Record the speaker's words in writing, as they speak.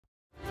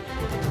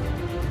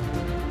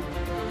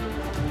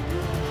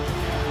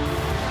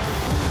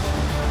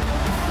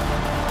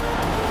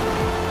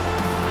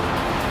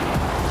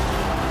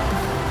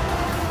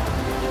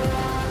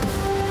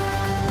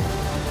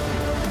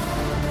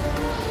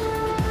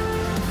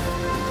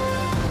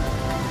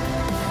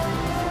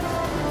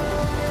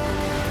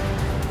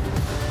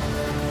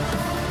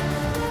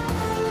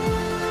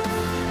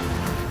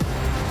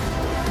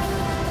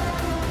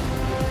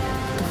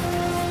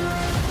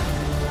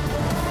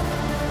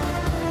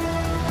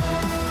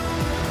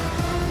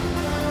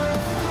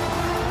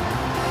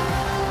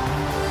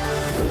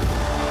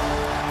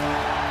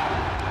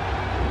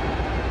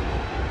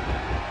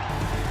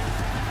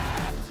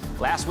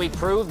Last week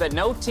proved that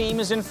no team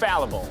is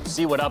infallible.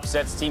 See what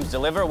upsets teams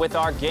deliver with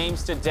our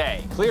games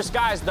today. Clear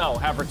skies, though,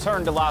 have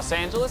returned to Los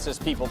Angeles as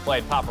people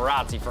played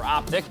paparazzi for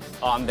Optic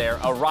on their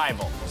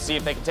arrival. We'll see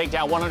if they can take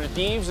down 100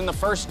 Thieves in the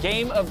first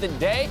game of the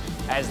day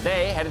as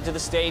they headed to the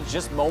stage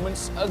just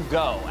moments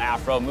ago.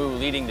 Afro Moo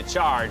leading the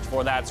charge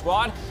for that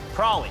squad,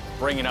 Crawley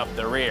bringing up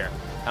the rear.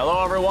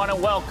 Hello, everyone,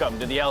 and welcome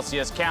to the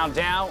LCS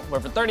Countdown,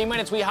 where for 30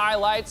 minutes we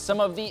highlight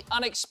some of the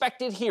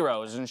unexpected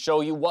heroes and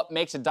show you what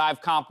makes a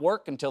dive comp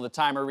work until the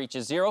timer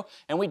reaches 0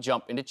 and we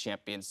jump into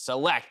Champions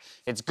Select.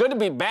 It's good to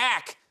be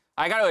back.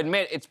 I got to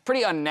admit, it's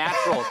pretty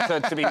unnatural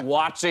to be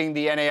watching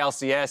the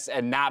NALCS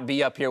and not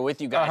be up here with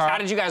you guys. How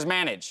did you guys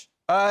manage?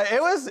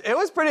 It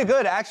was pretty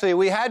good, actually.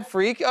 We had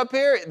Freak up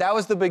here. That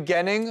was the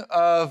beginning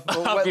of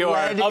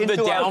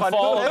the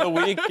downfall of the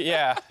week.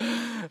 Yeah.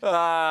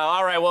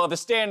 All right. Well, the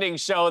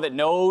standings show that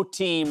no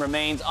team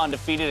remains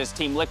undefeated as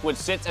Team Liquid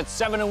sits at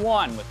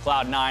 7-1 with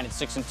Cloud9 at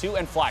 6-2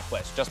 and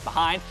FlyQuest just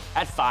behind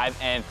at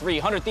 5-3.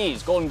 100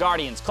 Thieves, Golden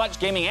Guardians, Clutch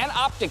Gaming, and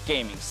Optic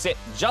Gaming sit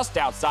just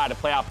outside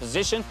of playoff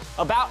position,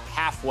 about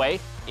halfway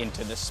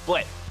into the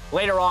split.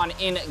 Later on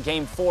in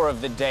Game 4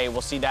 of the day,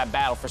 we'll see that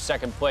battle for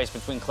second place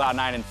between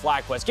Cloud9 and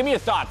FlyQuest. Give me your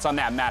thoughts on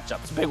that matchup.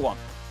 It's a big one.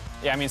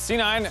 Yeah, I mean,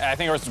 C9, I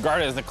think, is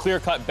regarded as the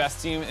clear-cut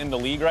best team in the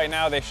league right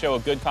now. They show a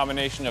good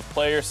combination of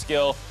player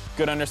skill,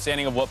 good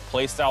understanding of what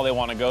play style they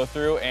want to go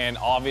through, and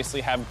obviously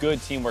have good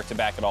teamwork to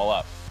back it all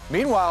up.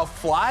 Meanwhile,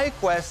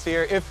 FlyQuest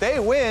here, if they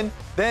win,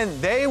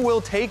 then they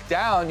will take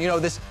down,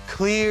 this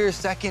clear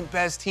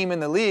second-best team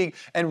in the league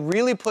and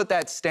really put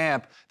that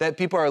stamp that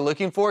people are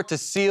looking for to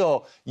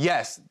seal,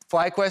 yes,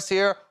 FlyQuest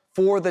here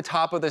for the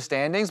top of the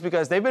standings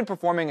because they've been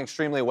performing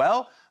extremely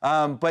well,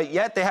 but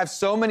yet they have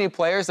so many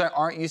players that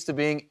aren't used to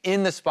being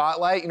in the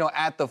spotlight,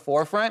 at the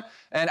forefront,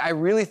 and I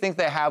really think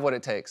they have what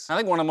it takes. I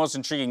think one of the most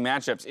intriguing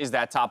matchups is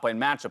that top lane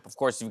matchup. Of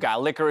course, you've got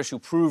Licorice, who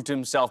proved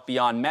himself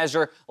beyond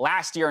measure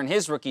last year in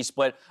his rookie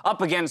split,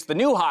 up against the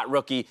new hot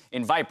rookie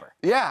in Viper.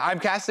 Yeah, I'm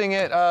casting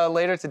it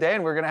later today,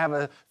 and we're going to have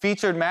a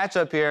featured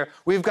matchup here.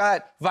 We've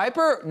got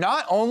Viper.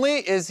 Not only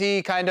is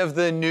he kind of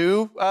the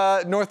new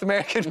North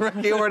American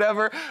rookie or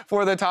whatever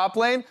for the top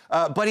lane,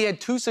 but he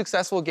had 2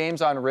 successful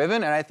games on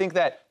Riven, and I think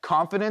that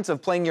confidence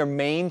of playing your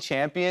main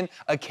champion,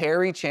 a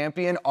carry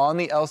champion on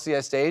the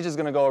LCS stage is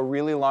going to go a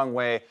really long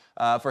way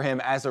for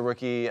him as a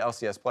rookie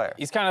LCS player.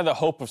 He's kind of the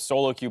hope of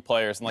solo queue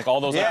players and all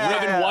those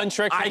Riven one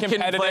tricks and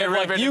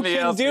competitive. You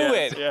can do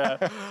it. Yeah.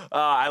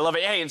 I love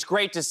it. Hey, it's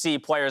great to see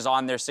players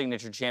on their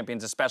signature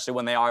champions, especially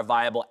when they are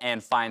viable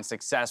and find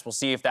success. We'll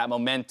see if that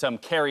momentum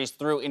carries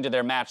through into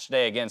their match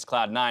today against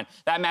Cloud9.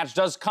 That match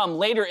does come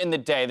later in the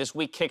day. This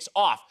week kicks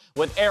off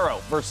with Arrow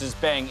versus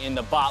Bang in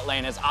the bot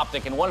lane as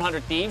Optic and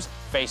 100 Thieves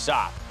face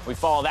off. We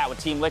follow that with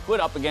Team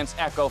Liquid up against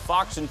Echo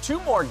Fox in 2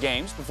 more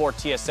games before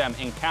TSM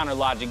and Counter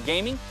Logic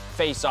Gaming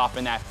face off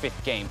in that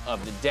 5th game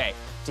of the day.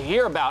 To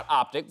hear about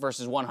Optic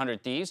versus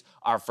 100 Thieves,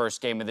 our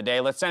first game of the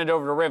day, let's send it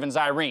over to Riven's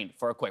Irene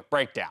for a quick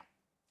breakdown.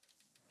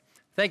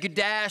 Thank you,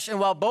 Dash. And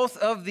while both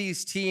of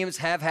these teams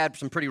have had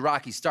some pretty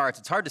rocky starts,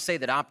 it's hard to say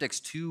that Optic's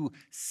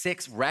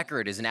 2-6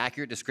 record is an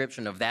accurate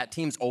description of that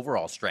team's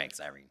overall strengths,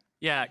 Irene.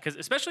 Yeah, because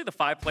especially the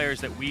 5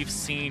 players that we've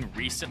seen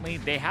recently,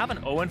 they have an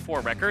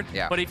 0-4 record.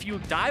 Yeah. But if you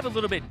dive a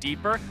little bit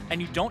deeper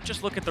and you don't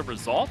just look at the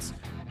results,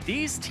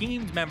 these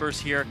team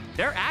members here,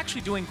 they're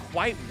actually doing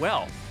quite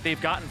well.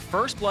 They've gotten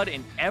first blood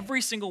in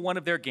every single one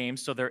of their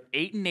games, so they're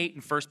 8-8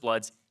 in first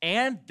bloods.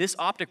 And this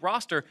Optic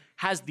roster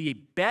has the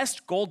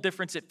best goal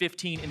difference at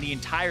 15 in the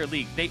entire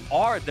league. They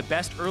are the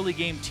best early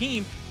game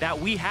team that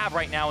we have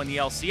right now in the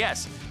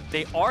LCS.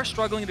 They are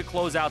struggling to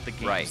close out the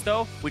games,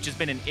 though, which has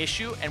been an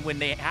issue. And when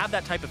they have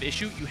that type of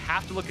issue, you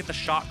have to look at the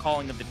shot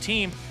calling of the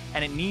team,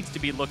 and it needs to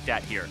be looked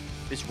at here.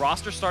 This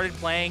roster started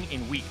playing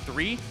in week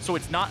 3, so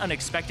it's not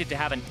unexpected to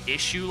have an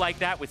issue like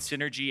that with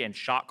synergy and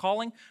shot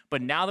calling.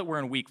 But now that we're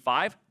in week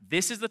 5,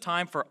 this is the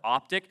time for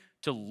Optic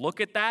to look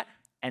at that.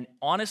 And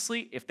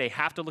honestly, if they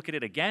have to look at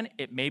it again,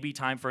 it may be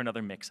time for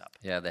another mix-up.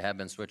 Yeah, they have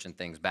been switching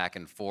things back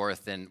and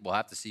forth, and we'll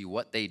have to see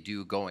what they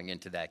do going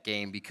into that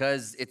game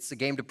because it's a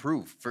game to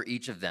prove for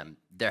each of them.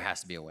 There has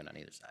to be a win on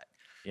either side.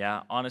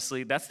 Yeah,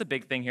 honestly, that's the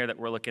big thing here that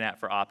we're looking at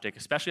for Optic,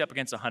 especially up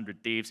against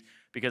 100 Thieves,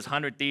 because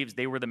 100 Thieves,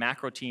 they were the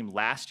macro team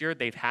last year.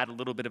 They've had a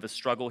little bit of a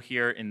struggle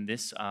here in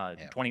this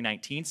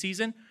 2019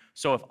 season.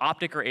 So if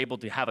Optic are able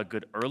to have a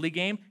good early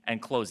game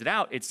and close it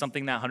out, it's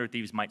something that 100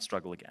 Thieves might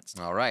struggle against.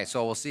 All right,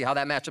 so we'll see how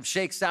that matchup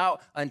shakes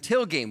out.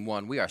 Until game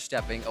 1, we are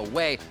stepping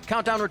away.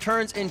 Countdown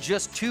returns in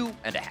just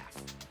 2.5.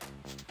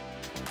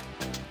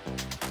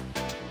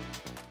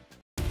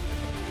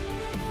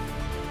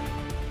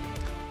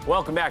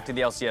 Welcome back to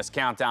the LCS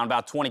Countdown,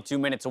 about 22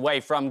 minutes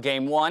away from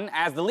Game 1.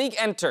 As the league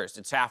enters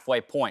its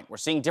halfway point, we're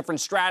seeing different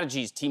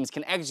strategies teams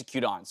can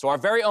execute on. So our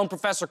very own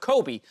Professor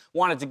Kobe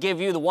wanted to give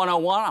you the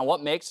 101 on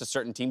what makes a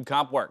certain team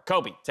comp work.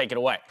 Kobe, take it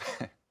away.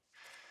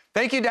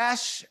 Thank you,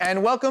 Dash,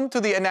 and welcome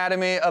to the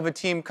anatomy of a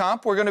team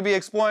comp. We're going to be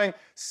exploring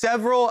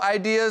several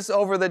ideas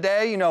over the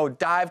day, you know,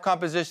 dive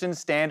compositions,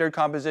 standard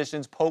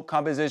compositions, poke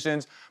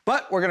compositions,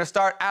 but we're going to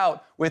start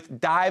out with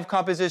dive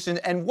composition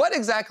and what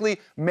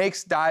exactly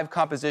makes dive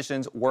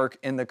compositions work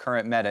in the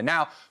current meta.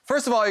 Now,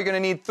 first of all, you're going to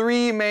need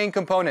three main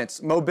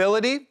components: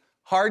 mobility,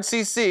 hard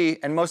CC,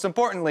 and most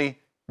importantly,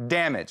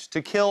 damage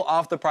to kill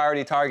off the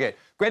priority target.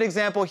 Great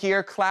example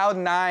here,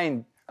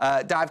 Cloud9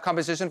 dive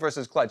composition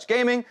versus Clutch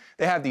Gaming.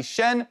 They have the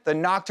Shen, the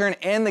Nocturne,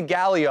 and the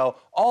Galio,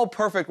 all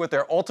perfect with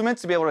their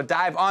ultimates to be able to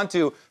dive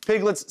onto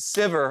Piglet's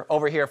Sivir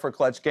over here for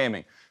Clutch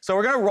Gaming. So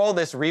we're gonna roll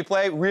this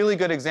replay, really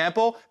good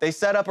example. They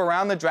set up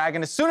around the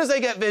dragon. As soon as they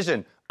get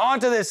vision,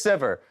 onto this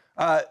Sivir.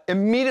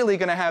 Immediately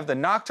gonna have the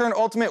Nocturne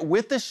ultimate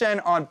with the Shen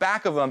on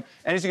back of them.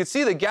 And as you can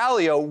see, the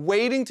Galio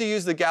waiting to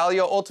use the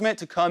Galio ultimate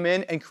to come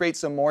in and create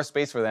some more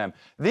space for them.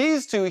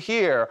 These two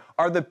here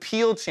are the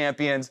peel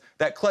champions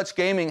that Clutch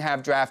Gaming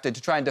have drafted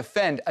to try and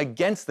defend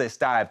against this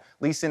dive.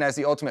 Lee Sin as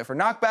the ultimate for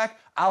knockback.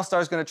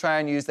 Alistar's gonna try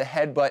and use the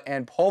headbutt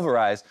and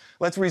pulverize.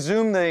 Let's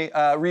resume the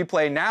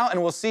replay now,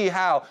 and we'll see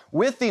how,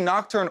 with the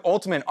Nocturne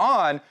ultimate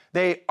on,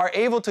 they are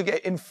able to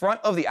get in front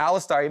of the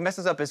Alistar. He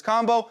messes up his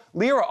combo.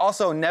 Lyra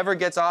also never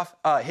gets off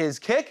his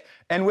kick,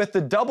 and with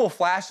the double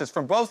flashes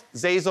from both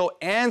Zeyzal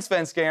and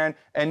Svenskeren,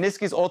 and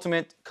Niski's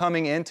ultimate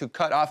coming in to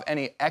cut off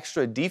any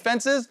extra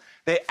defenses,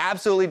 they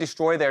absolutely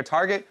destroy their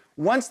target.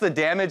 Once the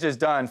damage is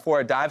done for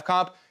a dive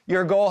comp,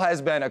 your goal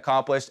has been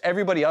accomplished.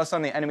 Everybody else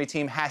on the enemy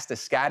team has to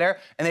scatter,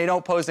 and they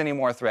don't pose any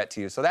more threat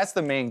to you. So that's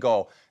the main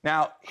goal.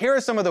 Now, here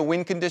are some of the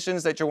win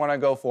conditions that you want to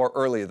go for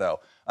early, though.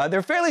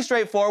 They're fairly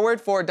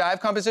straightforward for dive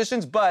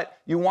compositions, but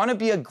you want to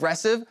be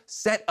aggressive,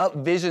 set up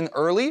vision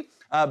early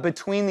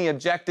between the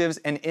objectives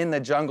and in the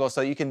jungle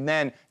so you can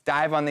then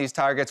dive on these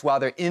targets while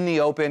they're in the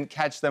open,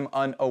 catch them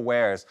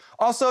unawares.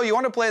 Also, you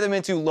want to play them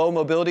into low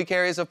mobility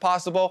carries if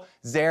possible.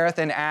 Xerath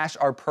and Ashe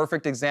are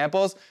perfect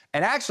examples.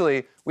 And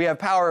actually, we have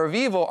Power of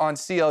Evil on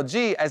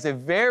CLG as a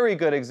very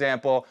good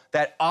example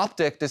that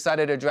Optic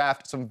decided to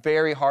draft some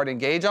very hard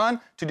engage on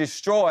to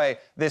destroy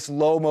this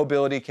low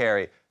mobility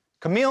carry.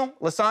 Camille,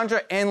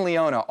 Lissandra, and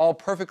Leona, all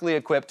perfectly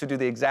equipped to do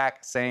the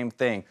exact same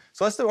thing.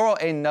 So let's roll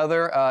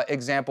another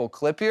example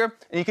clip here,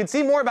 and you can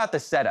see more about the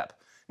setup.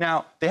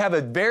 Now, they have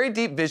a very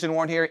deep vision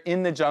ward here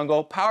in the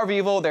jungle. Power of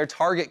Evil, their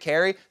target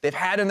carry, they've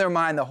had in their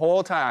mind the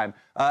whole time,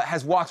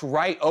 has walked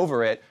right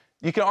over it.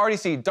 You can already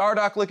see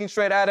Dardoch looking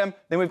straight at him.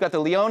 Then we've got the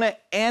Leona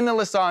and the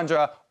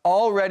Lissandra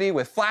all ready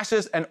with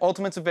flashes and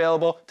ultimates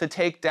available to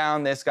take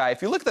down this guy.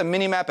 If you look at the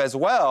minimap as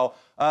well,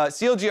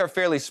 CLG are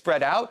fairly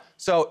spread out.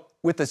 So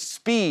with the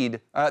speed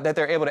that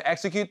they're able to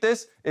execute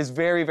this is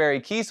very,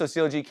 very key, so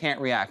CLG can't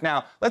react.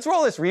 Now, let's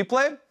roll this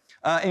replay,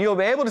 and you'll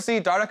be able to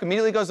see Dardoch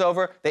immediately goes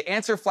over. They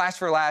answer flash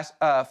for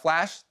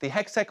flash. The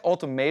Hextech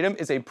Ultimatum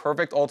is a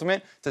perfect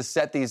ultimate to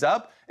set these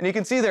up. And you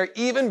can see they're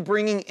even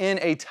bringing in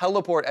a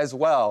teleport as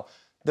well.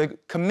 The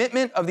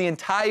commitment of the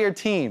entire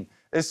team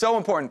is so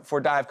important for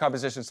dive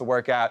compositions to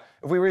work out.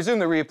 If we resume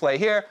the replay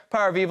here,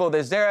 Power of Evil,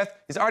 there's Xerath.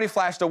 He's already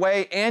flashed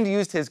away and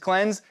used his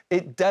cleanse.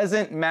 It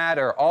doesn't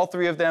matter. All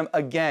three of them,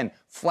 again,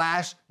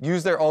 flash,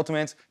 use their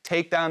ultimates,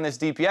 take down this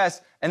DPS,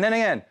 and then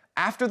again,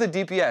 after the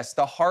DPS,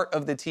 the heart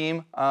of the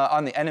team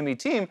on the enemy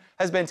team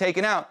has been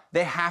taken out,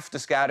 they have to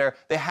scatter,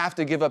 they have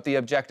to give up the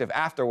objective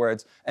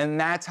afterwards, and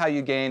that's how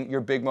you gain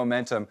your big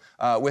momentum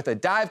with a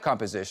dive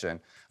composition.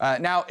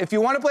 Now, if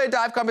you want to play a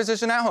dive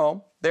composition at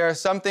home, there are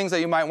some things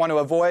that you might want to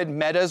avoid.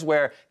 Metas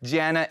where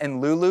Janna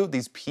and Lulu,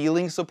 these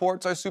peeling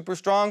supports are super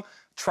strong.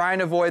 Try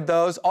and avoid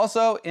those.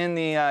 Also, in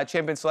the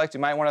Champion Select, you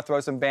might want to throw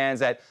some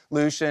bans at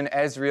Lucian,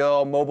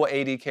 Ezreal, mobile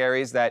AD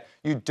carries that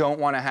you don't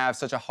want to have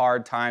such a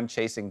hard time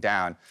chasing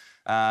down.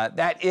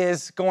 That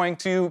is going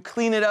to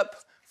clean it up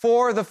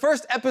for the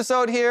first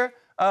episode here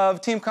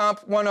of Team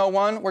Comp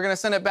 101. We're going to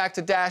send it back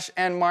to Dash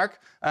and Mark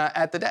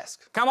at the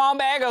desk. Come on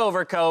back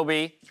over,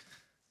 Kobe.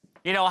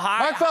 You know,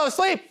 Mark fell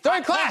asleep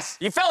during class.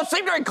 You fell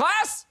asleep during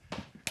class?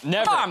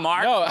 Never. Come on,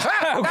 Mark.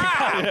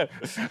 No.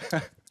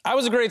 I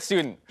was a great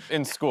student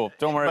in school.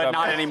 Don't worry about But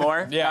not that.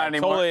 anymore? Yeah, not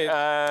anymore.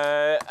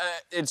 totally.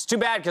 It's too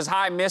bad because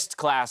I missed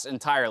class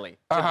entirely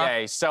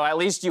today. So at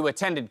least you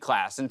attended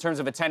class in terms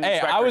of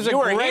attendance record. I was you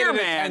were great here, at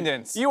man.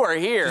 attendance. You were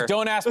here. Just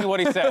don't ask me what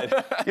he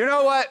said. You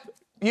know what?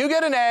 You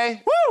get an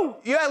A. Woo!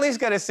 You at least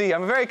get a C.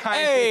 I'm a very kind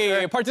teacher.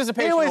 Hey,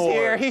 participation He was award.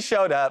 here. He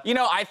showed up. You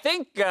know, I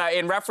think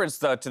in reference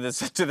though to the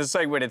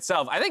segment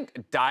itself, I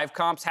think dive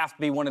comps have to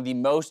be one of the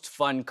most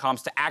fun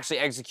comps to actually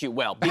execute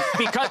well.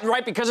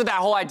 Because of that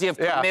whole idea of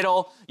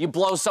committal, you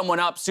blow someone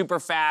up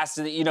super fast,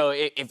 and you know,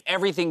 if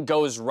everything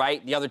goes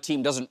right, the other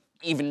team doesn't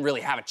even really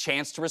have a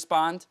chance to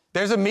respond.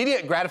 There's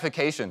immediate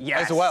gratification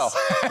as well.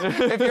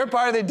 If you're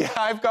part of the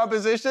dive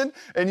composition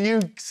and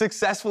you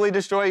successfully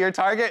destroy your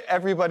target,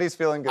 everybody's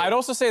feeling good. I'd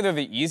also say they're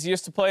the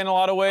easiest to play in a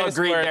lot of ways.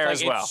 Agreed where there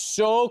it's as well. It's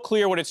so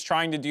clear what it's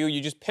trying to do. You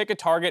just pick a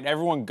target,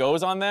 everyone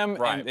goes on them,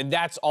 and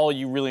that's all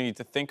you really need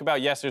to think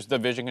about. Yes, there's the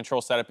vision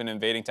control setup and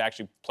invading to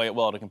actually play it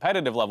well at a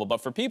competitive level,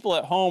 but for people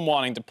at home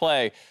wanting to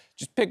play,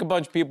 just pick a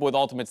bunch of people with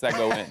ultimates that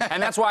go in.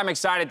 And that's why I'm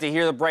excited to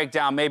hear the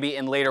breakdown maybe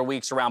in later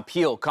weeks around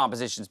Peel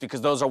compositions,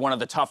 because those are one of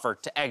the tougher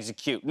to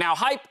execute. Now,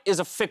 hype is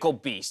a fickle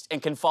beast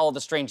and can follow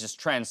the strangest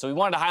trends, so we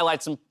wanted to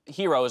highlight some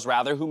heroes,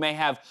 rather, who may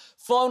have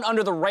flown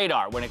under the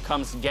radar when it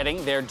comes to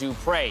getting their due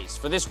praise.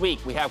 For this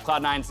week, we have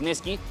Cloud9's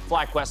Niski,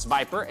 FlyQuest's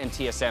Viper, and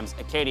TSM's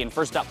Acadian.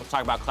 First up, let's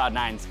talk about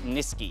Cloud9's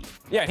Niski.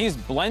 Yeah, he's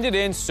blended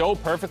in so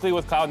perfectly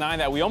with Cloud9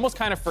 that we almost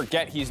kind of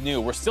forget he's new.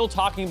 We're still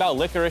talking about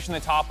Licorice in the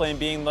top lane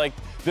being like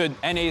the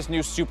NA's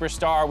new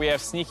superstar. We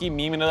have Sneaky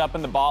memeing it up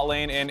in the bot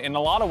lane, and in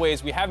a lot of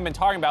ways, we haven't been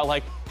talking about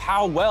like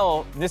how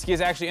well Niski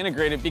is actually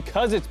integrated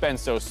because it's been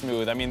so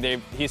smooth. I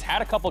mean, he's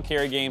had a couple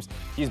carry games.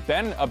 He's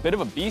been a bit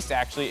of a beast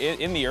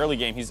actually in the early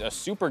game. He's a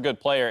super good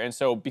player, and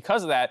so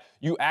because of that,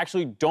 you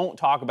actually don't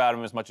talk about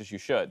him as much as you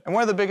should. And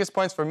one of the biggest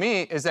points for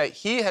me is that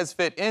he has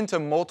fit into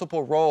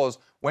multiple roles.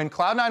 When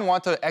Cloud9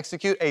 want to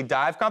execute a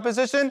dive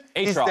composition,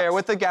 he's there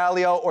with the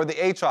Galio or the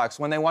Aatrox.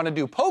 When they want to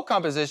do poke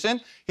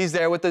composition, he's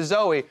there with the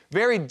Zoe.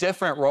 Very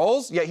different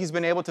roles, yet he's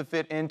been able to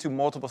fit into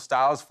multiple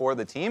styles for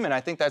the team, and I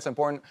think that's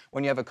important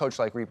when you have a coach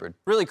like Reaper.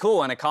 Really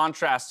cool, and a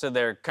contrast to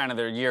their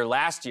year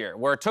last year,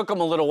 where it took them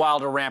a little while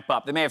to ramp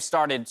up. They may have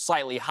started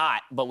slightly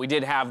hot, but we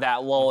did have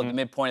that lull at the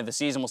midpoint of the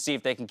season. We'll see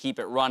if they can keep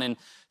it running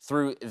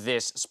through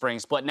this spring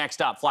split.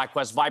 Next up,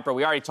 FlyQuest Viper.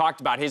 We already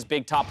talked about his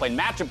big top lane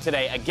matchup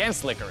today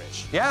against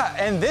Licorice. Yeah,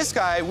 and this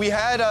guy, we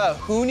had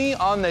Hooney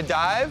on the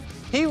dive.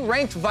 He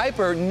ranked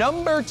Viper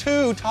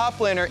 #2 top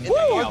laner in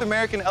the North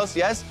American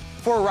LCS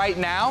for right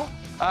now,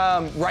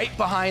 right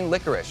behind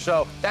Licorice.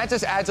 So that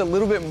just adds a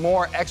little bit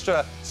more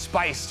extra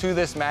spice to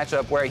this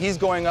matchup where he's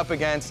going up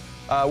against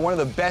one of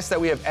the best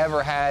that we have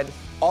ever had,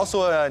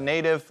 also a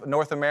native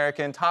North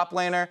American top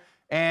laner,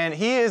 and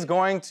he is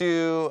going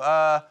to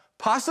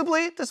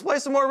possibly display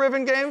some more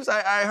Riven games.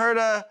 I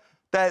heard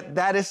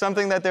that is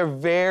something that they're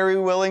very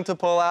willing to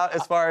pull out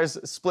as far as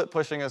split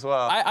pushing as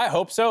well. I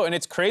hope so, and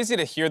it's crazy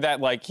to hear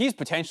that like he's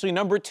potentially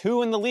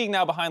 #2 in the league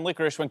now behind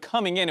Licorice. When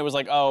coming in, it was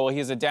like, oh,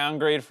 he's a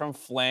downgrade from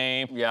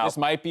Flame. Yeah. This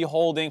might be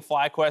holding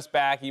FlyQuest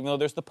back, even though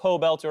there's the Poe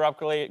Belter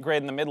upgrade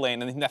in the mid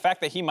lane. And the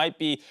fact that he might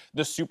be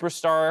the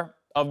superstar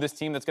of this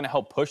team that's going to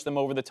help push them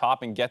over the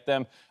top and get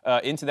them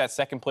into that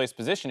second place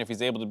position if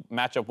he's able to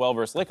match up well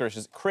versus Licorice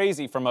is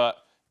crazy from a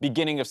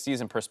beginning of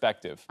season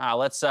perspective.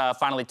 Let's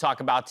finally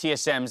talk about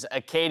TSM's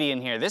Acadian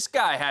here. This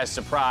guy has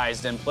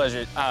surprised and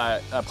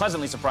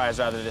pleasantly surprised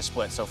rather this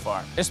split so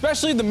far.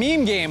 Especially the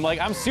meme game. Like,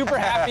 I'm super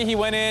happy he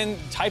went in,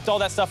 typed all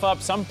that stuff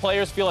up. Some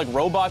players feel like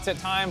robots at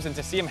times, and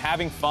to see him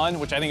having fun,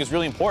 which I think is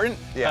really important,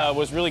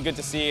 was really good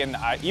to see. And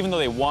even though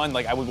they won,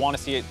 like I would want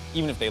to see it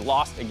even if they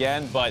lost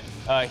again. But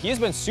he has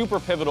been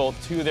super pivotal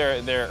to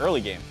their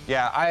early game.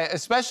 Yeah,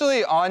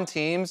 especially on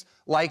teams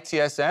like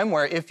TSM,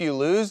 where if you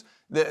lose,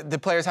 the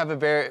players have a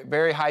very,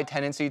 very high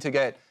tendency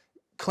to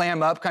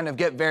clam up, kind of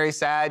get very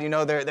sad. You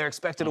know, they're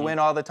expected to win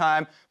all the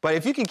time. But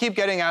if you can keep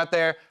getting out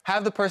there,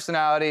 have the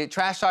personality,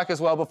 trash talk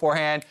as well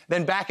beforehand,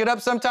 then back it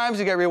up sometimes,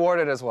 you get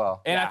rewarded as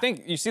well. And I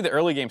think you see the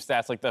early game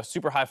stats, like the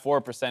super high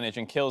forward percentage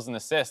and kills and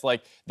assists.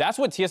 Like, that's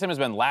what TSM has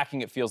been lacking,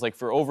 it feels like,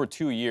 for over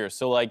 2 years.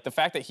 So, like, the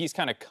fact that he's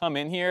kind of come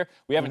in here,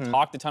 we haven't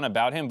talked a ton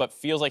about him, but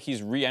feels like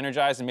he's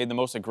re-energized and made the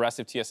most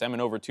aggressive TSM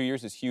in over 2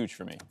 years is huge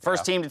for me.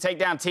 First team to take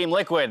down Team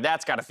Liquid,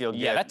 that's got to feel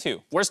good. Yeah, that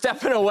too. We're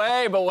stepping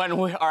away, but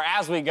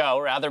as we go,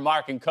 rather,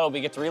 Mark and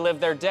Kobe get to relive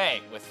their day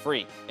with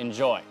Freak.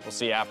 Enjoy. We'll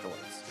see you afterwards.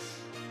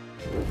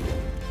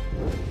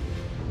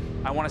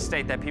 I want to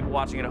state that people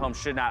watching at home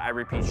should not, I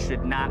repeat,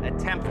 should not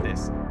attempt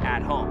this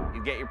at home.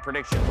 You get your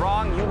prediction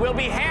wrong, you will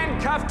be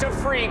handcuffed to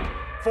Freak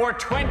for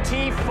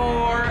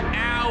 24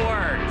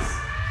 hours.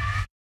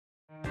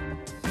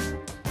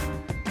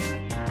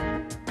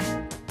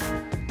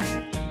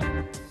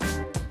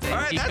 All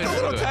right, that's a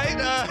little tight. You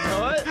know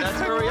what?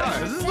 That's where we are.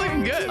 This is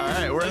looking good. All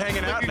right, we're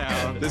hanging out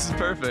now. This is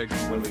perfect.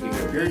 When we can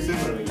go Pearson,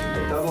 when we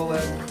can go double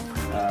lip,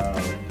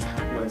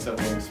 when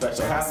something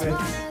special happens.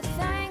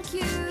 Thank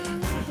you.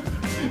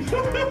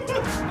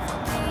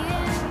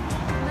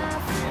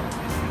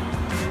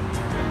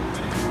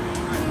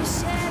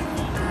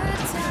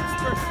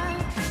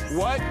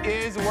 What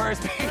is worse,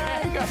 being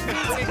handcuffed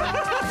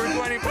for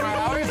 24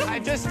 hours? I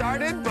just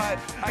started, but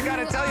I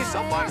gotta tell you,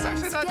 so far it's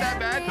actually not that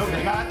bad.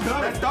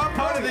 That's not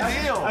part of the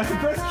deal. I can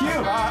press Q.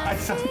 I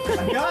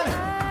got it.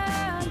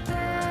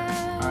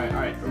 All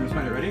right. We're gonna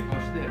smite it. Ready?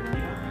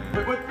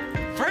 Wait, what?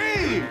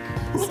 Free!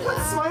 Who put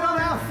smite on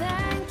out?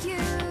 Thank you.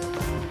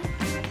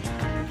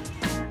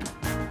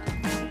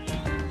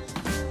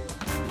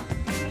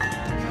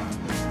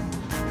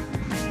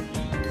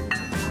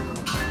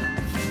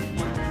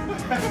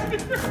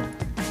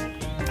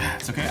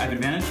 It's okay, I have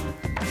advantage.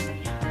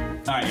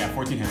 Alright, yeah,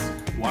 14 hits.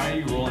 Why are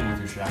you rolling with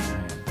your shaft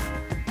hand?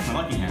 My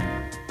lucky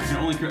hand. I can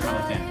only crit my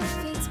left hand.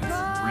 It's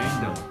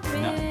Random.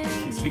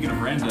 No. Speaking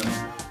of random, you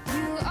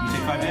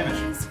take 5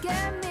 damage.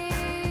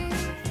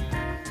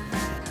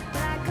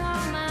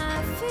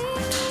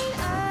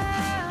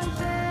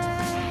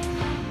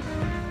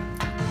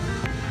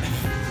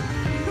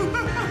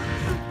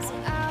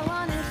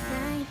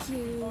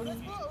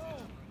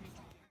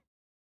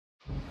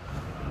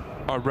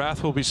 Our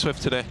Wrath will be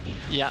Swift today.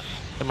 Yeah.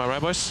 Am I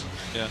right, boys?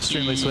 Yeah.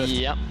 Extremely Swift.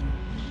 Yep.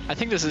 I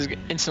think this is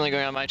instantly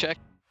going on my check.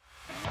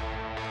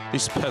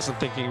 These peasants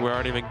thinking we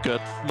aren't even good.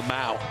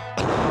 Lamau.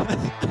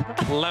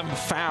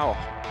 Lamfao.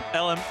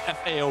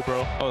 LMFAO,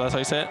 bro. Oh, that's how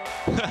you say it?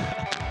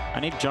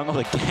 I need jungle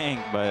to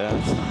gang, but...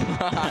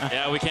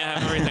 Yeah, we can't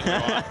have everything we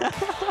want.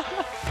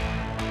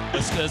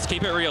 Let's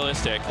keep it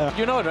realistic.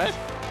 You know it, right?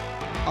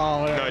 Oh,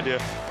 whatever. No idea.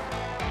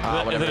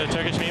 Is it a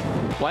Turkish meme?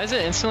 Why is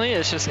it instantly?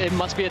 It's just, it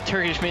must be a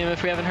Turkish meme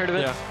if we haven't heard of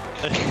it. Yeah.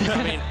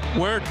 I mean,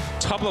 we're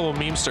top-level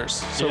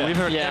memesters, so we've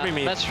heard every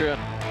meme. That's true.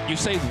 You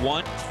say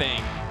one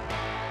thing,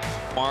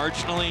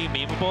 marginally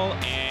memeable,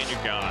 and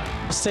you're gone.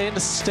 Stay in the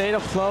state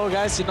of flow,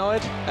 guys. You know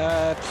it.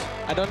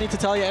 I don't need to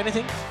tell you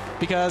anything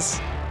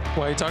because...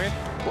 Why are you talking?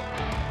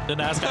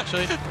 Didn't ask,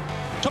 actually.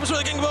 Thomas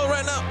really getting well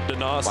right now. The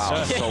Nas.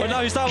 Wow. Oh,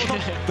 no, you start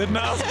with the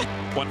Nas.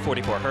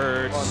 144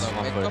 hertz.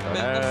 144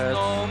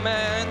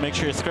 hertz. Make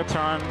sure your scripts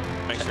are on.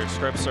 Make sure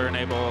scripts are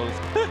enabled.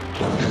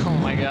 Oh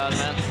my god,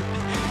 man.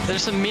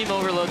 There's some meme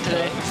overload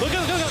today. Look.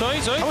 Zoe.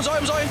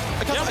 I'm Zoe.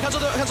 I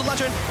canceled the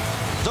lantern.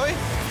 Zoe?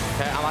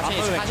 Okay, I'm watching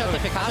it.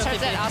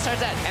 I'll start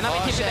that. And then we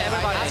keep it to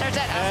everybody. I'll start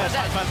that.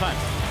 Fine.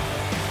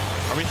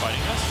 Are we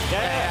fighting us?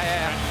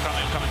 Yeah.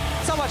 I'm coming.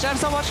 So much, I'm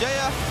so much.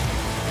 Yeah.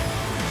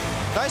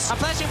 Nice. I'm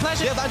flashing.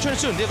 They have lantern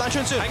soon.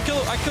 I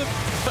could.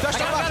 Flash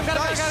so fast.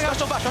 Nice. Flash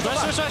so fast.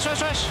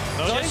 Flash.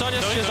 Zoe.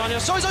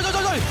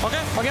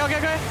 Okay.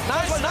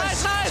 Nice.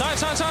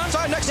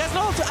 Sorry, next. Yes,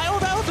 no. I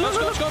ult.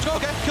 Let's go.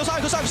 Okay. Kill Sign.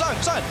 Kill him.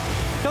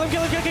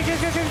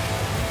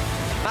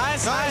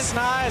 Nice.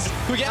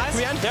 Can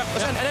we end? Yep.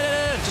 Let's end.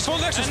 Just full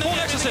Nexus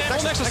hit.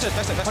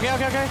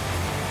 Okay.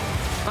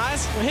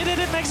 Nice. Hit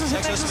Nexus.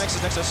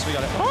 Nexus. We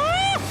got it.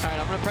 Alright,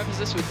 I'm gonna preface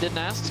this with didn't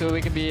ask so we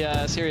can be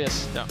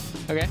serious. Yeah.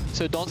 Okay?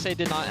 So don't say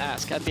did not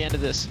ask at the end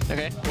of this.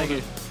 Okay? Thank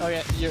you.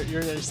 Okay,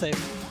 you're safe.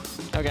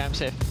 Okay, I'm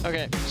safe.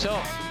 Okay, so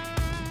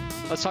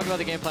let's talk about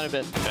the game plan a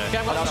bit. Okay,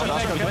 I'm going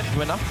You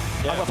win now?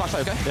 Yeah. I'm going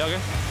flashlight, okay? Yeah,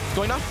 okay.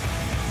 Going now?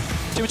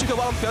 Team 2 kill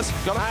bottom, guys.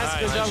 Got him. Nice,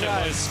 good job,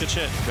 guys. Good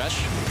shit.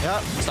 Rush. Yeah.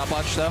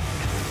 Stopwatch though.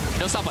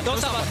 Don't stop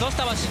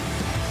us.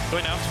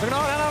 Going now.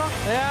 No.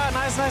 Yeah,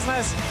 nice.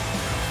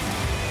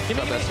 Give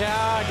me.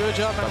 Yeah, good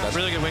job, man.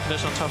 Really good wing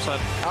condition on top side.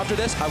 After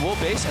this, I will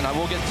base and I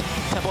will get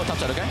tempo on top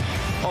side, okay?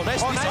 Oh, nice.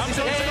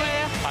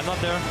 Yeah. I'm not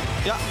there.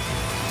 Yeah.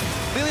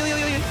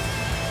 Lee.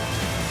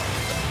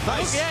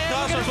 Nice. Yeah.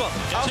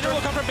 Alistair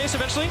will come from base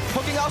eventually.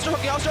 Hooking Alistair.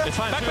 It's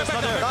fine. Back.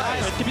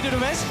 Nice. Did you do the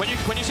base? When you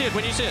see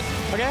it.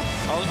 Okay.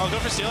 I'll go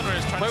for steal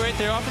runners. Wait,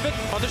 they're off of it.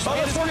 Oh, there's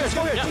Let's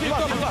go here. Yeah,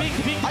 I'll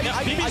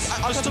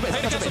cancel base.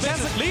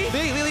 Lee.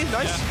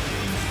 Nice.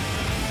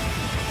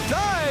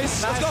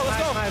 Nice. Let's go.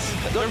 Nice.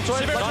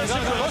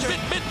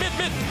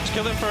 Mid. Just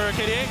kill them for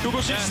KDA.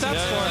 Google Shift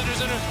stats.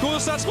 Google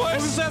stats,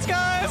 boys. Google stats,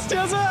 guys.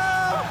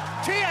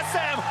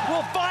 TSM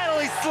will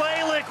finally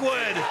slay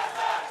Liquid.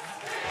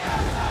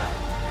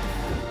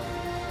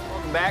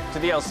 Welcome back to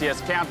the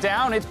LCS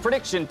Countdown. It's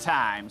prediction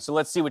time. So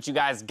let's see what you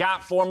guys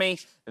got for me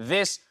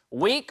this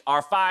week.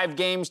 Our 5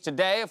 games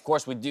today. Of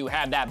course, we do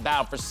have that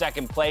battle for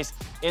second place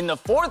in the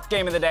 4th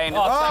game of the day.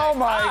 Oh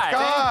my God.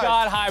 Thank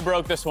God High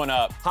broke this one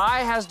up.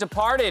 High has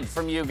departed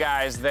from you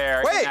guys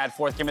there in that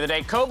 4th game of the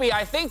day. Kobe,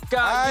 I think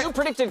you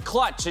predicted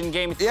clutch in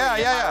game 3. Yeah.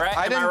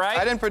 Am I right?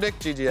 I didn't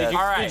predict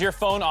GGS. Did your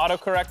phone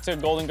autocorrect to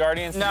Golden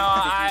Guardians? No,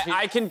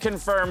 I can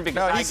confirm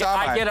because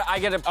I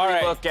get a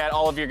pre-look at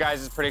all of your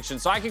guys'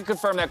 predictions. So I can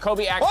confirm that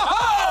Kobe actually...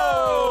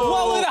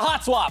 Whoa, look at the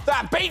hot swap.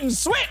 That bait and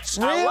switch.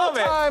 I love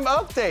it. Real-time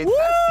updates.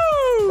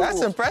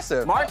 That's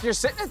impressive. Mark, you're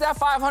sitting at that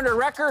 500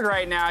 record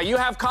right now. You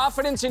have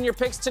confidence in your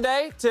picks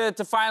today to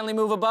finally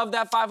move above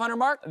that 500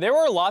 mark? There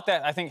were a lot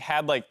that I think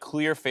had like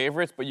clear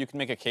favorites, but you can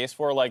make a case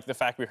for, like the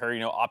fact we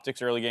heard,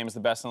 Optics early game is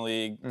the best in the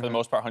league. For the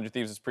most part, 100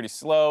 Thieves is pretty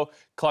slow.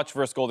 Clutch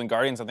versus Golden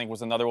Guardians, I think,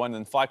 was another one.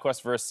 Then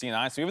FlyQuest versus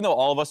C9. So even though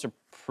all of us are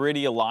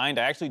pretty aligned,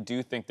 I actually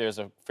do think there's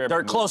a fair bit. There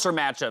are closer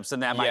matchups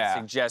than that might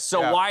suggest. So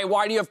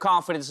why do you have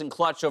confidence in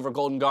Clutch over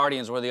Golden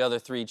Guardians where the other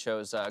 3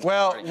 chose I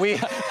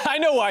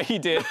know why he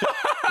did.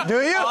 Do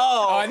you?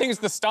 Oh, I think it's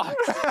the stocks.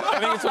 I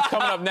think it's what's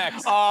coming up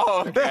next.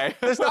 Oh, okay.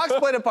 The stocks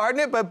played a part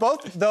in it, but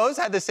both those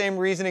had the same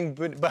reasoning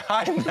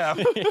behind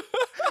them.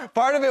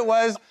 Part of it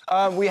was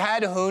we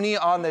had Hooney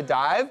on the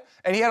dive,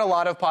 and he had a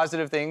lot of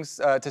positive things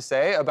to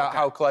say about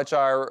how Clutch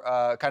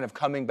are kind of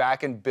coming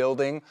back and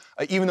building,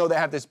 even though they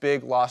have this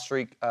big loss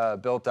streak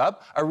built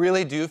up. I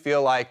really do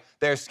feel like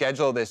their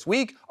schedule this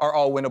week are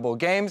all winnable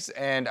games,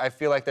 and I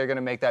feel like they're going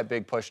to make that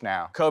big push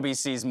now. Kobe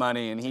sees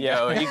money, and he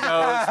goes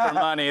for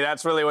money.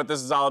 That's really what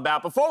this is all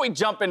about. Before we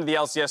jump into the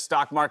LCS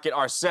stock market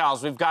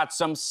ourselves, we've got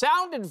some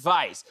sound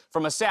advice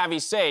from a savvy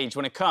sage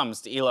when it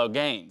comes to ELO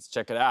gains.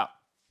 Check it out.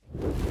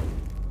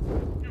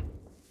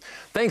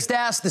 Thanks,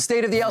 Das. The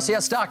state of the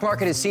LCS stock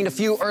market has seen a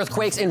few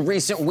earthquakes in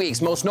recent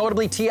weeks. Most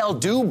notably, TL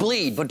do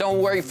bleed. But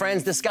don't worry,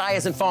 friends, the sky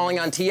isn't falling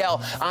on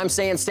TL. I'm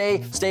saying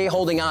stay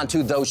holding on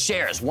to those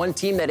shares. One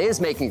team that is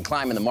making a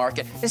climb in the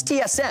market is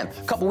TSM.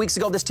 A couple weeks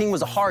ago, this team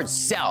was a hard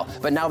sell.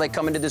 But now they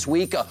come into this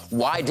week,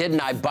 why didn't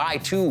I buy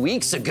 2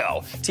 weeks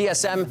ago?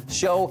 TSM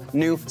show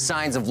new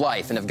signs of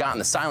life and have gotten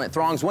the silent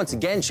throngs once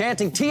again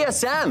chanting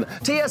TSM,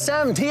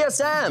 TSM,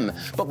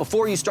 TSM. But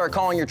before you start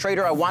calling your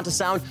trader, I want to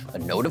sound a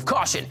note of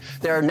caution.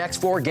 Their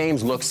next 4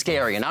 games look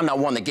scary, and I'm not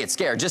one that gets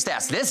scared. Just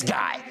ask this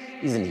guy.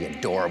 Isn't he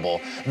adorable?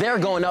 They're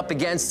going up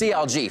against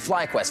CLG,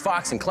 FlyQuest,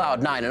 Fox, and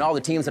Cloud9, and all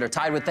the teams that are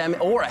tied with them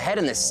or ahead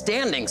in the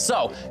standings.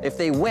 So if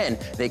they win,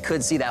 they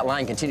could see that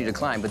line continue to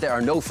climb, but there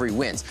are no free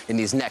wins in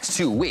these next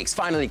 2 weeks.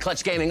 Finally,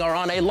 Clutch Gaming are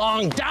on a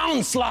long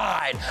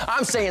downslide.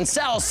 I'm saying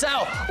sell,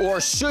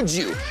 or should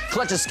you?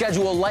 Clutch's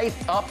schedule will light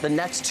up the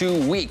next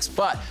 2 weeks,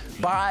 but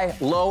buy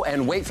low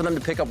and wait for them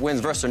to pick up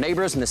wins versus their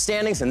neighbors in the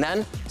standings and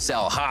then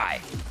sell high.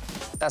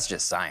 That's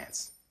just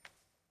science.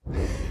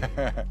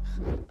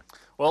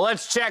 Well,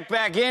 let's check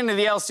back into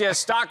the LCS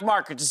stock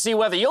market to see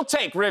whether you'll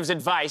take Riv's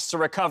advice to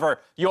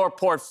recover your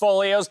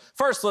portfolios.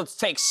 First, let's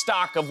take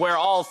stock of where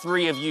all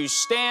 3 of you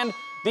stand.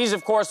 These,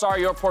 of course, are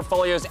your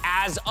portfolios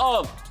as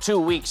of 2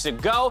 weeks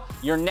ago,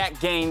 your net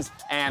gains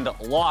and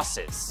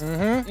losses.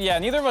 Yeah,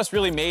 neither of us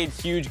really made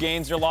huge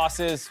gains or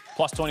losses.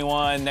 Plus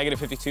 21, negative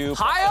 52.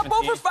 High up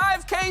over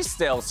 5K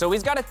still, so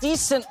he's got a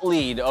decent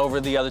lead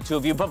over the other 2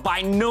 of you, but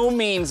by no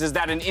means is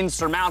that an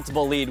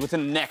insurmountable lead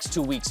within the next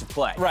 2 weeks of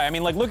play. Right, I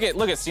mean, like, look at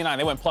C9.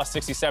 They went plus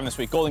 67 this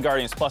week. Golden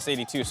Guardians plus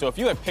 82. So if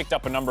you had picked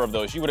up a number of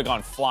those, you would have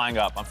gone flying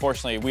up.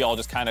 Unfortunately, we all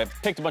just kind of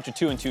picked a bunch of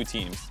 2-2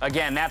 teams.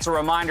 Again, that's a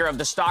reminder of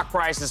the stock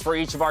prices for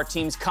each of our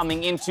teams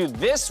coming into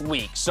this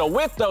week. So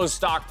with those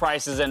stock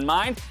prices in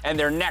mind and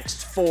their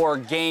next 4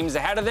 games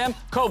ahead of them,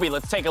 Kobe,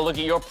 let's take a look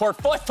at your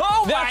portfolio.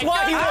 Oh, that's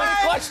why he wants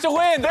Clutch to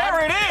win.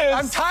 There it is.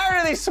 I'm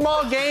tired of these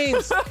small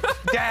gains,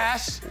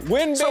 Dash.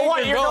 Win big so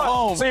what, or go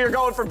home. So you're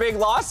going for big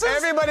losses?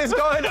 Everybody's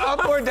going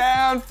up or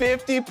down,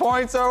 50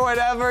 points or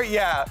whatever.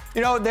 Yeah.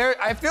 You know,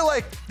 I feel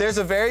like there's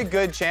a very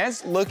good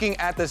chance, looking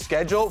at the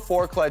schedule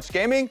for Clutch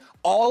Gaming,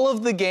 all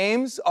of the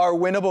games are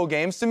winnable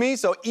games to me.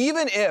 So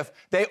even if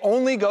they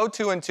only go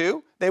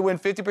 2-2, they win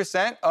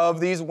 50% of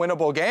these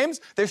winnable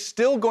games, they're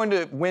still going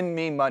to win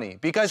me money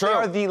because they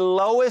are the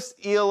lowest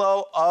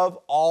ELO of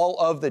all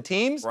of the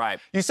teams. Right.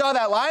 You saw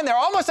that line? They're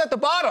almost at the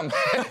bottom.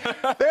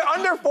 They're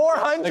under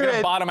 400 They're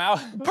gonna bottom out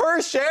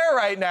per share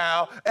right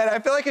now, and I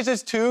feel like it's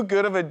just too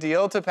good of a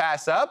deal to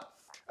pass up.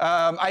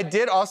 I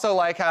did also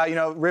like how, you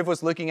know, Riv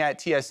was looking at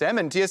TSM,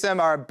 and TSM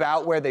are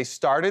about where they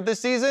started the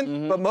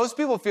season, but most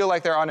people feel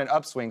like they're on an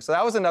upswing. So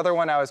that was another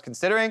one I was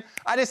considering.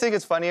 I just think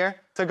it's funnier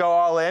to go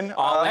all in.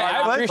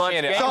 I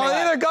appreciate it. So I'll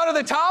either go to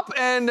the top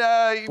and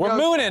we're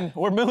mooning.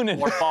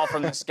 Or fall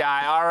from the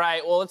sky. All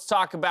right, well, let's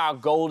talk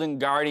about Golden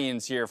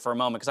Guardians here for a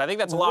moment, because I think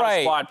that's a lot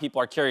of squad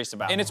people are curious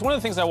about. And it's one of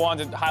the things I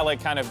wanted to highlight,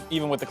 kind of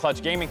even with the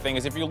Clutch Gaming thing,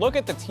 is if you look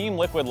at the Team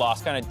Liquid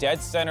loss kind of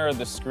dead center of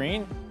the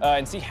screen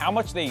and see how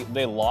much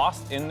they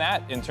lost in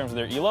that in terms of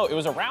their ELO, it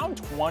was around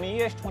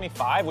 20-ish,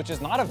 25, which is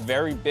not a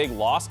very big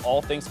loss,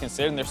 all things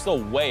considered, and they're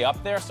still way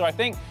up there. So I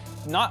think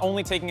not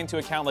only taking into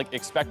account like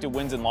expected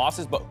wins and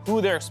losses, but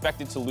who they're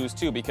expected to lose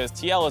to, because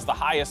TL is the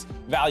highest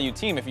value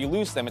team. If you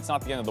lose them, it's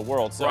not the end of the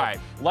world. So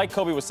like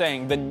Kobe was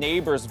saying, the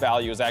neighbors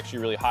value is actually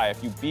really high.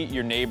 If you beat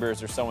your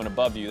neighbors or someone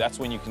above you, that's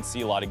when you can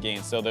see a lot of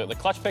gains. So the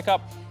Clutch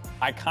pickup,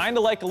 I kind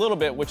of like a little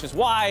bit, which is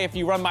why if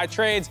you run my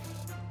trades,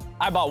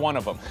 I bought one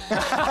of them.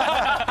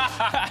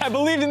 I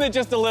believed in it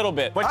just a little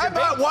bit. But I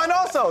bought one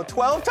also,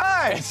 12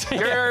 times.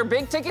 Your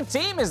big ticket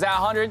team is that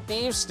 100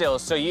 Thieves still,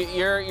 so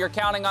you're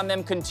counting on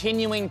them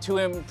continuing to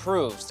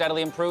improve,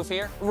 steadily improve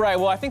here? Right,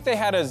 well, I think they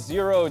had a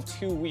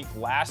 0-2 week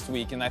last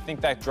week, and I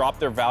think that dropped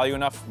their value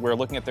enough. We're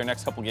looking at their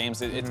next couple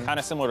games. It's kind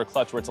of similar to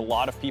Clutch, where it's a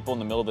lot of people in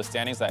the middle of the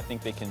standings that I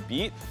think they can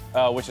beat,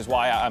 which is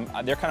why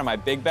they're kind of my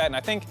big bet. And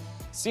I think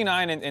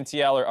C9 and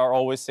TL are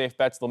always safe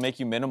bets. They'll make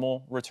you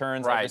minimal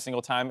returns every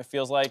single time, it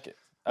feels like.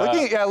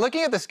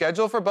 Looking at the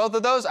schedule for both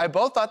of those, I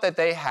both thought that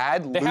they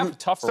have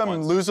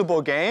some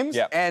losable games.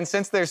 And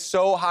since they're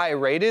so high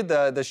rated,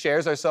 the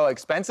shares are so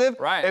expensive,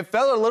 it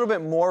felt a little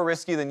bit more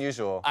risky than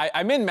usual.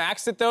 I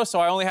min-maxed it though,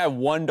 so I only had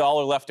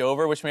 $1 left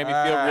over, which made me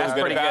feel really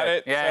good about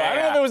it. Yeah, so I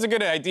don't know if it was a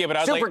good idea, but I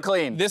was super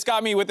clean. This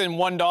got me within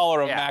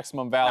 $1 of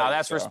maximum value. No,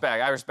 that's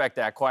respect. I respect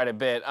that quite a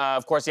bit.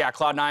 Of course,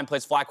 Cloud9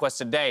 plays FlyQuest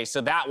today,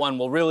 so that one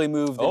will really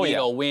move the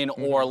needle, win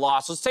or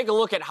loss. Let's take a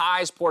look at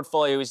High's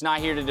portfolio. He's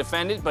not here to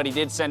defend it, but he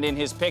did send in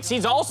his picks.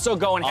 He's also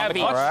going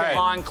heavy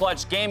on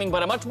Clutch Gaming,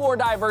 but a much more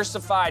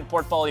diversified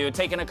portfolio,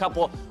 taking a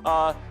couple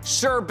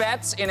sure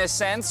bets in a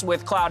sense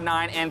with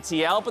Cloud9 and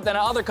TL, but then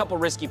another couple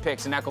risky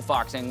picks in Echo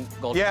Fox and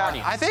Golden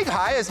Guardians. I think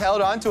High has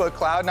held on to a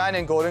Cloud9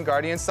 and Golden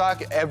Guardian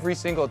stock every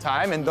single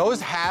time, and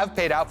those have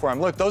paid out for him.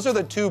 Look, those are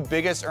the 2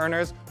 biggest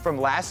earners from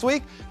last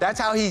week. That's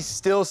how he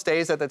still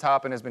stays at the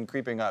top and has been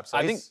creeping up. So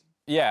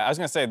Yeah, I was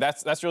gonna say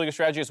that's a really good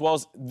strategy, as well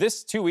as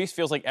this 2 weeks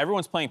feels like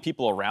everyone's playing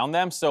people around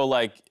them. So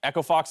like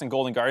Echo Fox and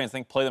Golden Guardians, I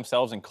think, play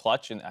themselves in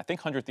clutch, and I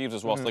think 100 Thieves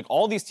as well. So like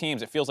all these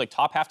teams, it feels like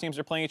top half teams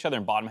are playing each other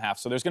and bottom half.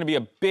 So there's gonna be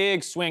a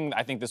big swing,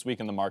 I think, this week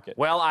in the market.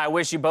 Well, I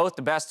wish you both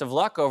the best of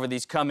luck over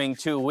these coming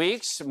 2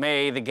 weeks.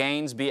 May the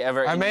gains be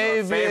ever in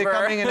your favor. I may be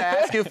coming in to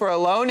ask you for a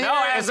loan here.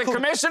 No, as the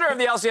commissioner of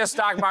the LCS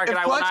stock market,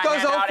 I will not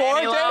hand out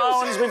any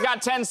loans. We've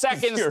got 10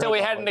 seconds till we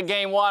head into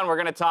game 1. We're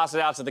gonna toss it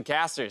out to the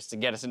casters to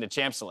get us into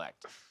Champ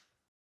Select.